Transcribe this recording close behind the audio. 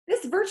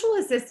This virtual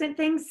assistant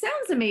thing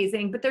sounds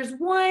amazing, but there's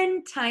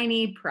one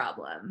tiny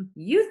problem.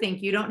 You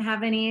think you don't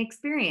have any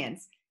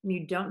experience and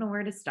you don't know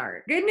where to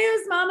start. Good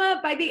news, mama.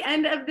 By the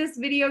end of this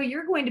video,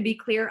 you're going to be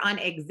clear on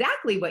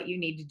exactly what you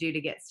need to do to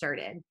get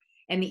started.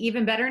 And the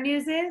even better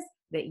news is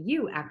that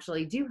you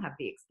actually do have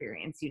the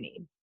experience you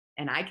need.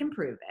 And I can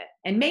prove it.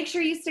 And make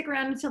sure you stick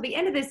around until the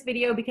end of this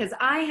video because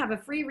I have a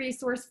free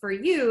resource for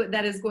you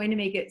that is going to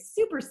make it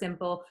super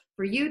simple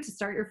for you to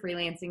start your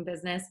freelancing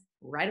business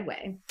right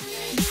away.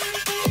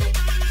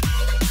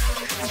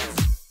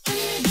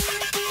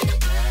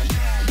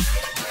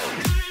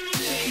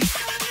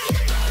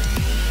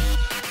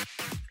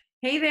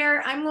 Hey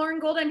there, I'm Lauren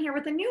Golden here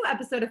with a new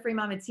episode of Free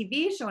Mama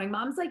TV showing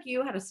moms like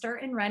you how to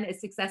start and run a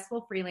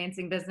successful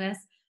freelancing business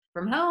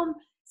from home.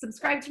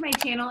 Subscribe to my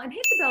channel and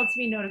hit the bell to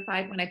be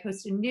notified when I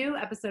post a new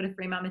episode of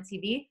Free Mama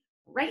TV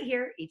right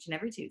here each and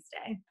every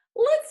Tuesday.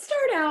 Let's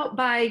start out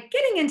by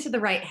getting into the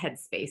right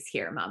headspace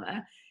here,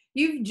 mama.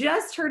 You've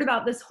just heard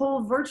about this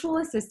whole virtual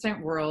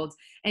assistant world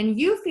and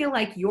you feel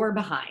like you're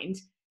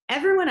behind.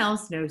 Everyone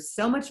else knows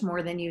so much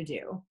more than you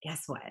do.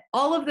 Guess what?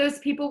 All of those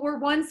people were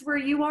once where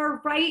you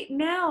are right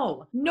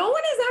now. No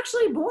one is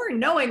actually born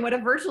knowing what a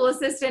virtual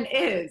assistant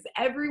is.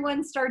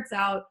 Everyone starts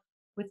out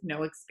with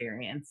no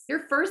experience.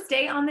 Your first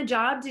day on the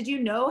job, did you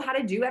know how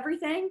to do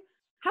everything?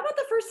 How about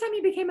the first time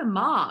you became a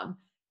mom?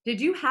 Did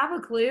you have a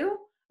clue?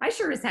 I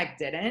sure as heck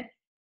didn't.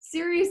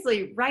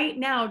 Seriously, right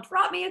now,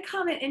 drop me a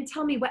comment and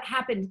tell me what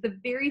happened the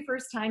very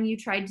first time you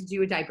tried to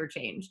do a diaper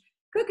change.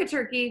 Cook a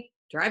turkey,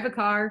 drive a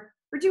car,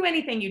 or do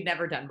anything you'd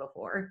never done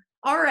before.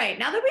 All right,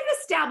 now that we've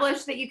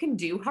established that you can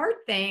do hard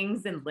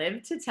things and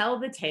live to tell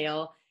the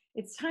tale,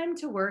 it's time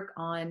to work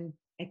on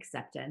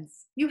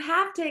acceptance. You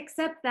have to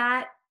accept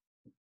that.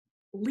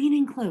 Lean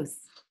in close.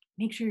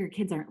 Make sure your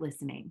kids aren't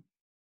listening.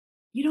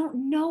 You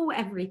don't know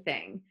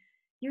everything.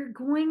 You're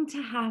going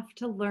to have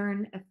to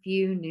learn a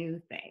few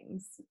new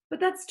things. But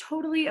that's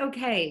totally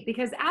okay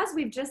because as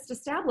we've just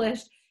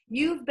established,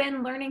 you've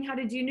been learning how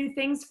to do new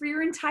things for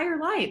your entire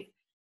life.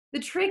 The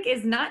trick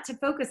is not to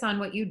focus on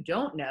what you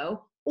don't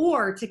know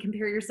or to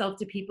compare yourself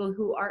to people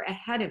who are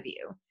ahead of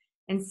you.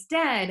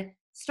 Instead,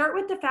 start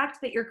with the fact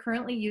that you're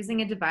currently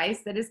using a device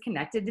that is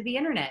connected to the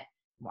internet,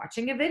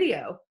 watching a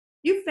video.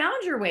 You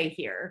found your way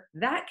here.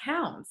 That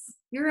counts.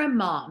 You're a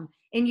mom,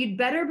 and you'd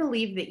better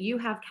believe that you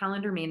have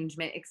calendar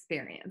management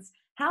experience.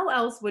 How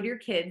else would your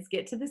kids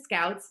get to the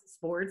scouts,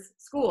 sports,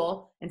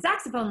 school, and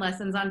saxophone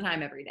lessons on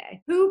time every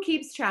day? Who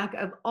keeps track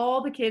of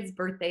all the kids'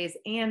 birthdays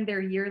and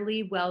their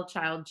yearly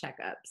well-child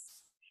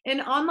checkups?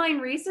 In online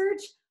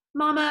research,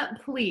 mama,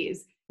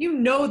 please, you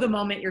know the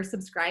moment your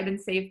subscribe and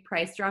save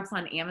price drops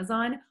on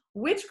Amazon,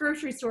 which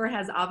grocery store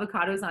has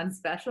avocados on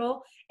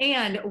special,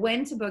 and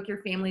when to book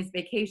your family's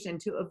vacation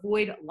to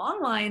avoid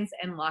long lines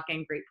and lock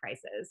in great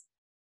prices.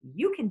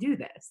 You can do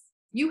this.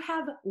 You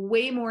have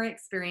way more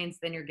experience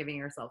than you're giving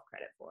yourself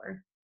credit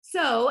for.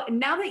 So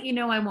now that you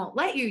know I won't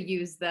let you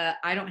use the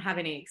I don't have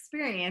any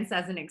experience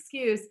as an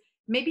excuse,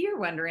 maybe you're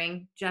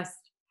wondering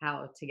just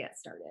how to get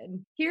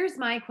started. Here's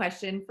my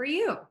question for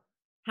you.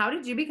 How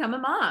did you become a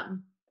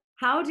mom?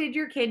 How did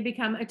your kid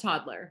become a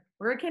toddler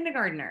or a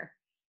kindergartner?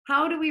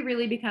 How do we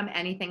really become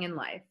anything in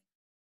life?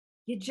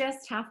 You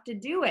just have to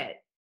do it.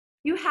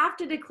 You have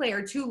to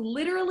declare to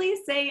literally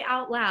say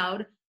out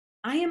loud,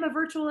 I am a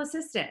virtual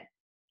assistant.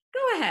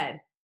 Go ahead,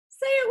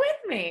 say it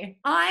with me.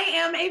 I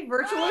am a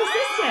virtual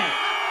assistant.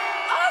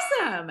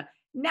 Awesome.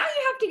 Now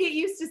you have to get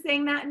used to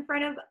saying that in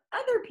front of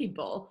other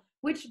people,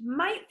 which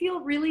might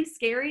feel really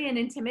scary and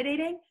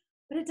intimidating,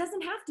 but it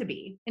doesn't have to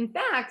be. In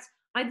fact,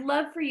 I'd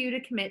love for you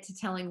to commit to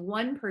telling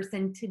one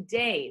person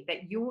today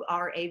that you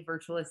are a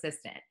virtual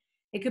assistant.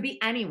 It could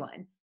be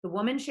anyone. The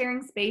woman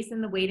sharing space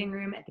in the waiting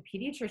room at the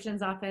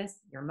pediatrician's office,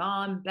 your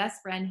mom,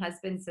 best friend,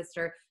 husband,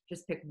 sister.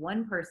 Just pick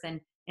one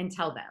person and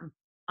tell them,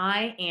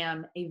 I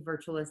am a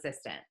virtual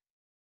assistant.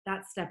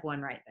 That's step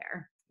one right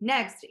there.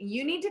 Next,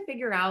 you need to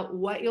figure out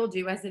what you'll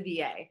do as a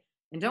VA.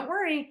 And don't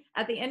worry,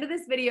 at the end of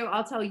this video,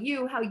 I'll tell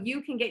you how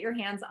you can get your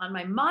hands on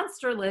my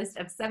monster list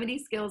of 70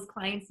 skills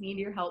clients need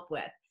your help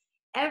with.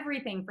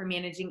 Everything from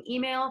managing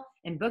email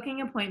and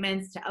booking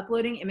appointments to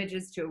uploading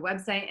images to a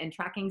website and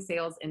tracking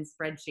sales in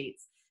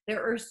spreadsheets.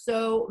 There are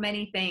so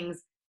many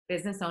things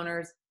business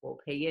owners will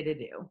pay you to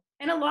do.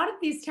 And a lot of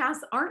these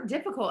tasks aren't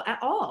difficult at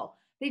all.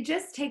 They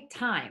just take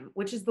time,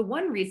 which is the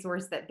one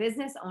resource that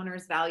business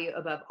owners value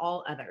above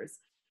all others.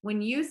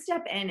 When you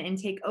step in and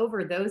take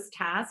over those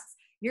tasks,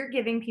 you're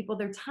giving people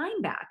their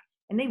time back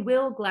and they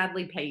will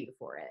gladly pay you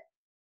for it.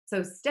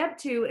 So step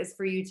two is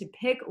for you to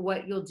pick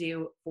what you'll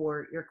do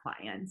for your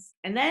clients.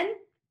 And then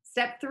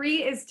step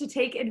three is to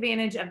take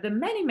advantage of the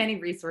many, many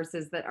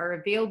resources that are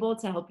available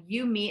to help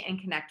you meet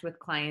and connect with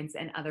clients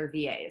and other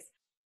VAs.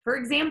 For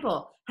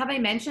example, have I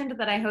mentioned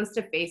that I host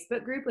a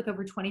Facebook group with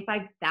over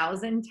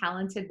 25,000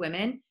 talented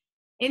women?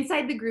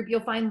 Inside the group,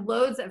 you'll find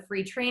loads of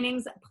free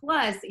trainings,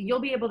 plus you'll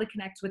be able to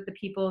connect with the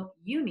people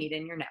you need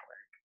in your network.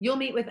 You'll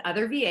meet with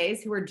other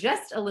VAs who are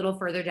just a little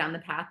further down the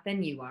path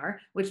than you are,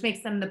 which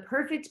makes them the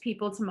perfect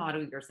people to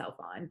model yourself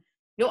on.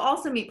 You'll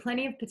also meet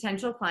plenty of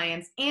potential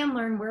clients and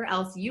learn where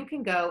else you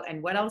can go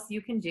and what else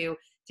you can do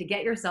to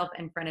get yourself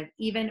in front of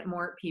even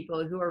more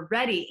people who are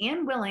ready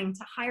and willing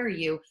to hire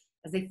you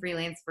as a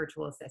freelance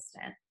virtual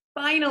assistant.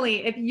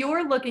 Finally, if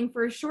you're looking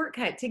for a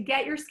shortcut to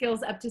get your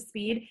skills up to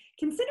speed,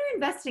 consider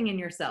investing in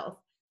yourself.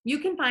 You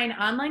can find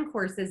online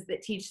courses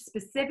that teach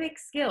specific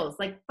skills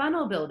like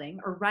funnel building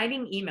or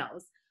writing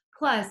emails,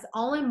 plus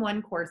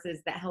all-in-one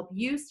courses that help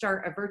you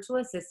start a virtual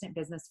assistant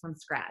business from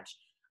scratch.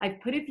 I've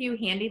put a few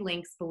handy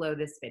links below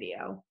this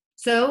video.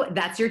 So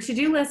that's your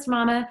to-do list,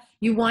 mama.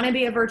 You want to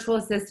be a virtual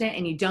assistant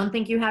and you don't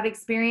think you have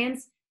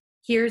experience?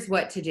 Here's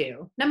what to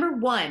do. Number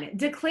 1,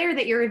 declare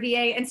that you're a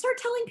VA and start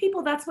telling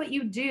people that's what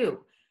you do.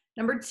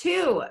 Number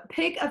 2,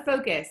 pick a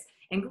focus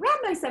and grab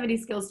my 70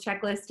 skills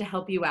checklist to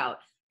help you out.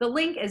 The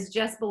link is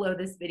just below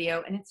this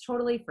video and it's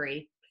totally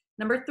free.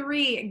 Number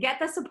 3,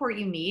 get the support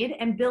you need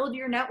and build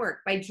your network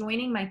by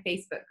joining my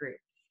Facebook group.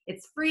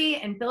 It's free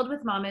and filled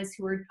with mamas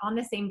who are on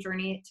the same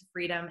journey to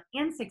freedom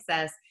and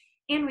success,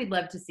 and we'd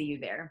love to see you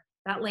there.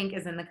 That link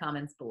is in the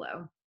comments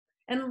below.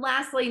 And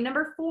lastly,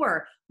 number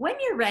 4, when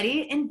you're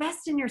ready,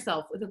 invest in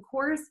yourself with a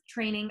course,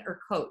 training, or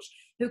coach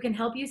who can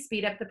help you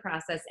speed up the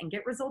process and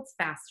get results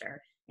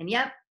faster. And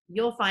yep,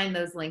 you'll find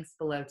those links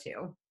below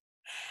too.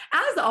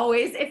 As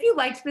always, if you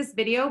liked this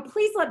video,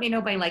 please let me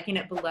know by liking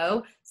it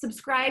below,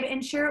 subscribe,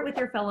 and share it with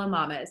your fellow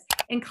mamas.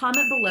 And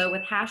comment below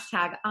with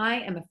hashtag I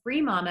am a free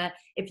mama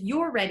if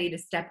you're ready to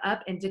step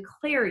up and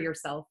declare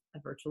yourself a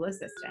virtual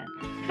assistant.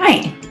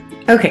 Hi.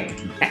 Okay.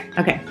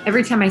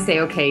 Every time I say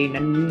okay, you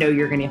know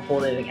you're going to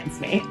hold it against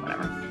me.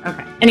 Whatever.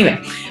 Okay.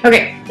 Anyway.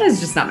 Okay. This is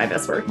just not my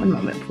best work. One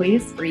moment,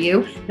 please, for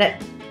you.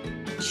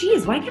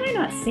 Geez, why can I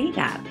not say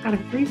that? I've got a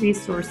free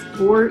resource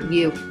for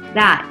you.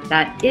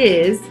 That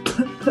is,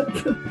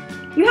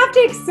 you have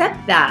to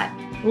accept that.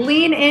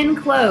 Lean in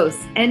close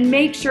and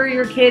make sure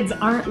your kids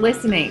aren't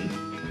listening.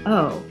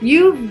 Oh,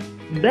 you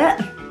bet.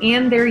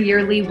 And their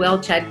yearly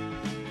well check.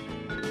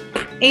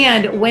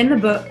 And when the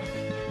book,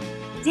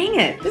 dang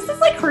it, this is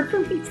like hard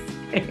for me to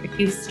say.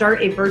 You start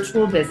a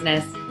virtual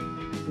business.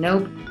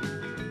 Nope.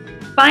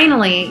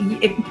 Finally,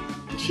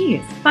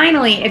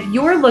 if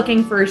you're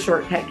looking for a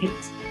shortcut,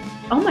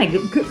 oh my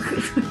god.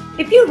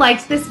 If you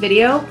liked this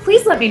video,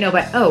 please let me know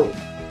oh,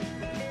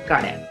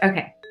 got it.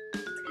 Okay.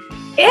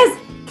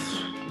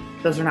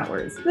 Those are not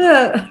words.